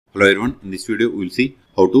Hello everyone, in this video we will see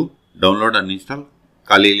how to download and install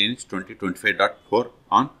Kali Linux 2025.4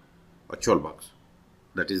 on VirtualBox.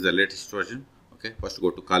 That is the latest version. Okay, first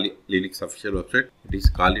go to Kali Linux official website. It is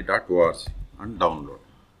kali.org and download.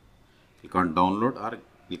 Click on download or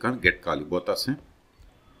click on get Kali. Both are same.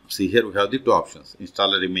 See here we have the two options.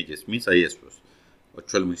 Installer images means ISOs.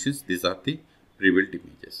 Virtual machines, these are the pre-built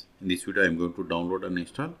images. In this video I am going to download and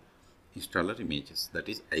install installer images. That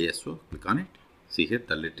is ISO. Click on it. See here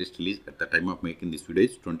the latest release at the time of making this video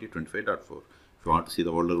is 2025.4. If you want to see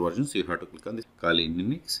the older versions, you have to click on this Kali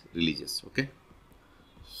Linux releases. Okay.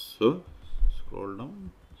 So scroll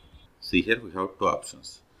down. See here we have two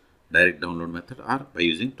options. Direct download method or by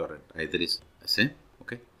using torrent. Either is same.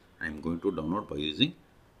 Okay. I am going to download by using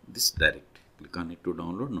this direct. Click on it to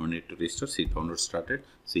download. No need to register. See download started.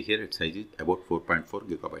 See here its size is about 4.4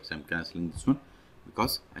 gigabytes. I am cancelling this one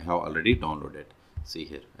because I have already downloaded. See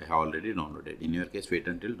here, I have already downloaded. In your case, wait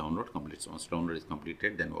until download completes. Once download is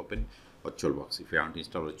completed, then open VirtualBox. If you want to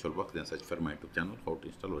install VirtualBox, then search for my YouTube channel how to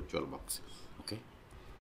install VirtualBox. Okay.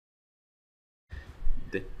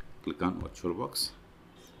 Then click on VirtualBox.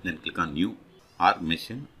 Then click on New or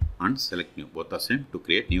Machine and select New. Both are same to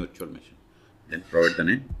create new virtual machine. Then provide the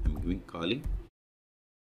name. I am giving Kali.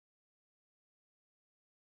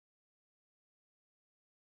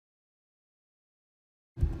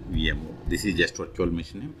 VMO. This is just virtual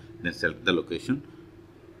machine name. Then select the location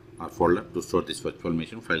or folder to store this virtual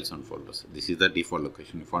machine files and folders. This is the default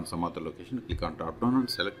location. If you want some other location, click on drop down and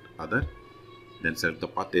select other. Then select the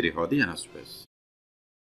path area for the enough space.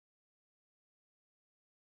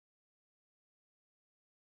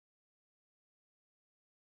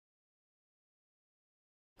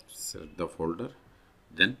 Select the folder.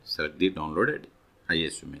 Then select the downloaded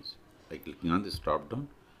ISO image by clicking on this drop down.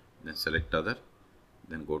 Then select other.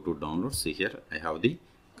 Then go to download. See here I have the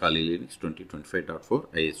Kali Linux 2025.4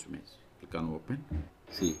 ISO image. Click on open.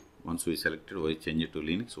 See, once we selected, we change it to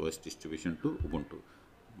Linux OS distribution to Ubuntu.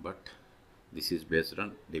 But this is based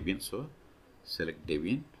on Debian, so select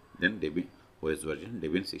Debian, then Debian OS version,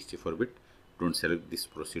 Debian 64-bit. Don't select this,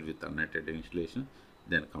 proceed with unlimited installation.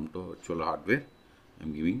 Then come to virtual hardware. I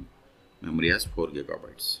am giving memory as 4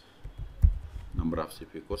 gigabytes. Number of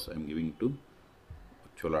CPU cores I am giving to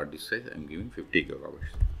virtual hard disk size I am giving 50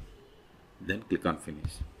 gigabytes. Then click on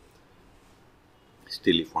finish.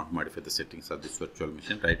 Still, if you want to modify the settings of this virtual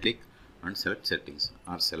machine, right click and select settings,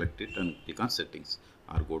 or select it and click on settings,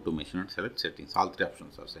 or go to machine and select settings. All three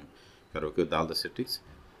options are same. If you are okay with all the settings,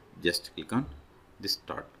 just click on this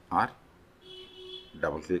start, or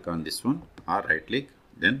double click on this one, or right click,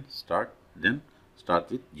 then start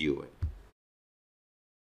with GUI.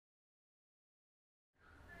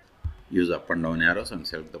 Use up and down arrows and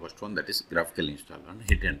select the first one, that is graphical install, and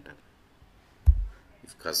hit enter.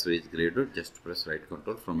 If cursor is graded, just press right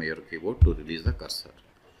control from your keyboard to release the cursor.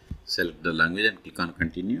 Select the language and click on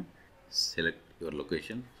continue. Select your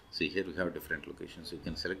location. See here we have different locations. You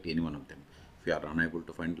can select any one of them. If you are unable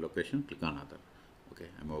to find location, click on other. Okay,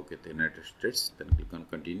 I'm okay with the United States. Then click on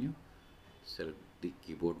continue. Select the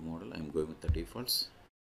keyboard model. I'm going with the defaults.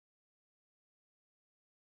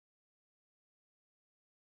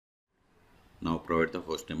 Now provide the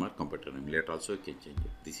host name or computer name. Later also you can change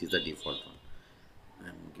it. This is the default one.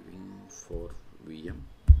 I'm giving for VM.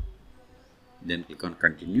 Then click on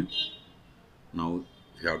continue. Now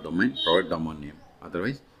if you have domain, provide domain name.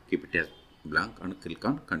 Otherwise keep it as blank and click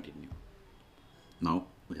on continue. Now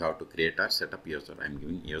we have to create or set up user. I am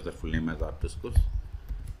giving user full name as R2schools.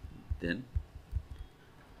 Then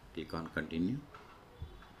click on continue.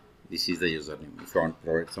 This is the username. If you want to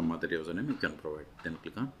provide some other username, you can provide. Then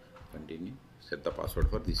click on continue. Set the password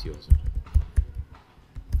for this user.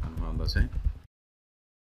 Confirm the same.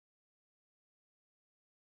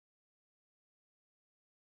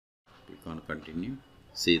 Click on continue.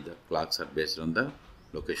 See, the clocks are based on the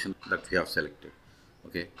location that we have selected.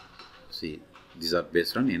 Okay. See, these are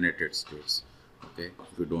based on United States. Okay.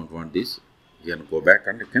 If you don't want this, you can go back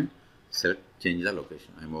and you can select change the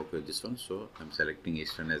location. I'm okay with this one, so I'm selecting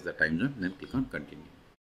Eastern as the time zone. Then click on continue.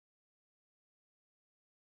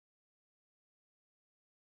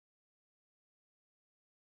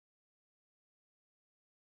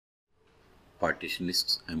 Partition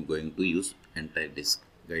disks, I'm going to use entire disk,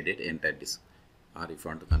 guided entire disk. Or if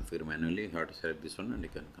you want to configure manually, you have to select this one and you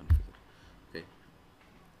can configure. Okay,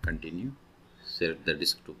 continue. Select the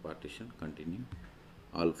disk to partition, continue.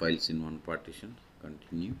 All files in one partition,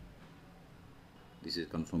 continue. This is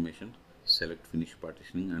confirmation. Select finish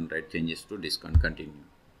partitioning and write changes to disk and continue.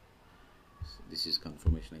 This is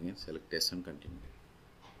confirmation again. Select yes and continue.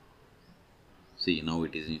 See, now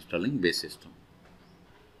it is installing base system.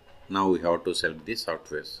 Now we have to select the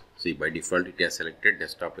softwares. See, by default it has selected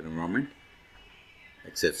desktop environment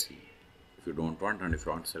except C. If you don't want, and if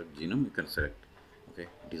you want to select genome, you can select. Okay,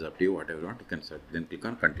 it is up to you, whatever you want, you can select. Then click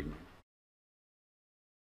on continue.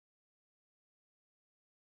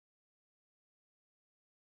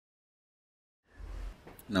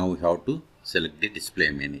 Now we have to select the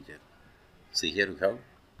display manager. See, here we have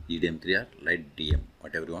EDM3 or light DM,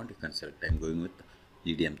 whatever you want, you can select. I am going with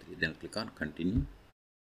EDM3. Then click on continue.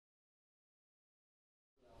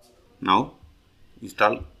 Now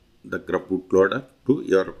install the grub bootloader to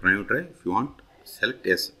your primary drive. If you want, select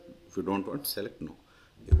yes. If you don't want, select no.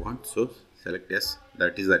 If you want, so select yes.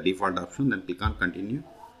 That is the default option. Then click on continue.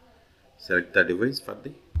 Select the device for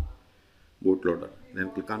the bootloader. Then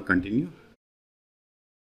click on continue.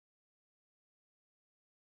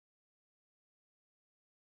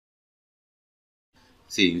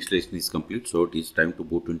 See, installation is complete, so it is time to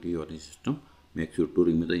boot into your new system. Make sure to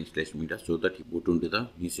remove the installation media so that you boot into the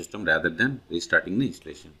new system rather than restarting the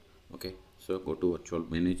installation. Okay, so go to virtual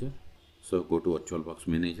manager. So go to VirtualBox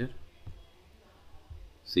manager.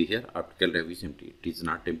 See here, optical drive is empty. It is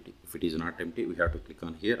not empty. If it is not empty, we have to click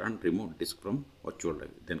on here and remove disk from virtual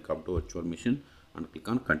drive. Then come to virtual machine and click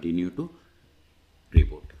on continue to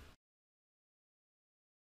reboot.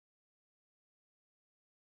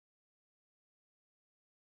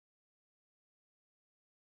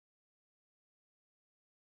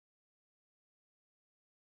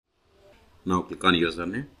 Now click on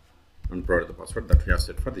username and provide the password that we have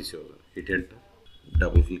set for this user. Hit enter.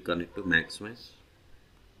 Double click on it to maximize.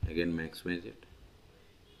 Again maximize it.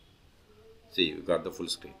 See, you got the full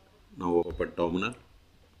screen. Now open terminal.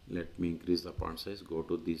 Let me increase the font size. Go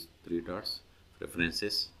to these three dots,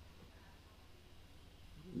 preferences.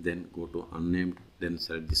 Then go to unnamed. Then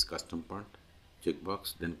select this custom font.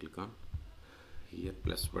 Checkbox. Then click on here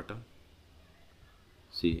plus button.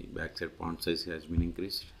 See, backside font size has been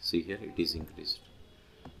increased. See here, it is increased.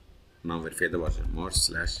 Now verify the version.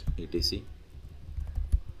 mod/etc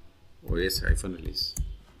os-release.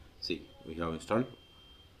 See, we have installed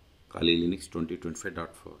Kali Linux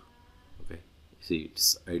 2025.4. Okay. See,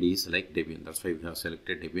 its ID is like Debian. That's why we have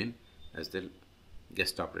selected Debian as the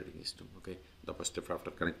guest operating system. Okay. The first step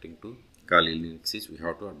after connecting to Kali Linux is we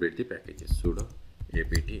have to update the packages. Sudo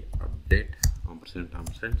apt update &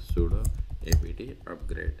 sudo apt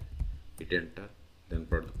upgrade. Hit enter. Then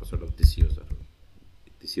put the password of this user.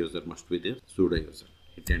 This user must be the sudo user.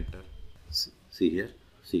 Hit enter. See here.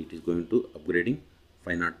 See, it is going to upgrading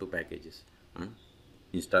 502 packages and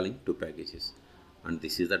installing 2 packages, and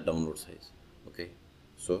this is the download size. Okay,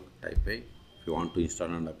 so type A if you want to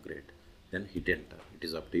install and upgrade, then hit enter. It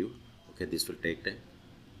is up to you. Okay, this will take time.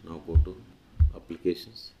 Now go to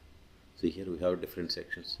applications. See here we have different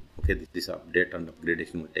sections. Okay, this update and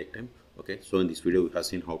upgradation will take time. Okay, so in this video we have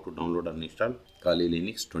seen how to download and install Kali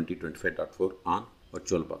Linux 2025.4 on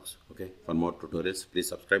VirtualBox. Okay, for more tutorials please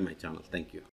subscribe my channel. Thank you.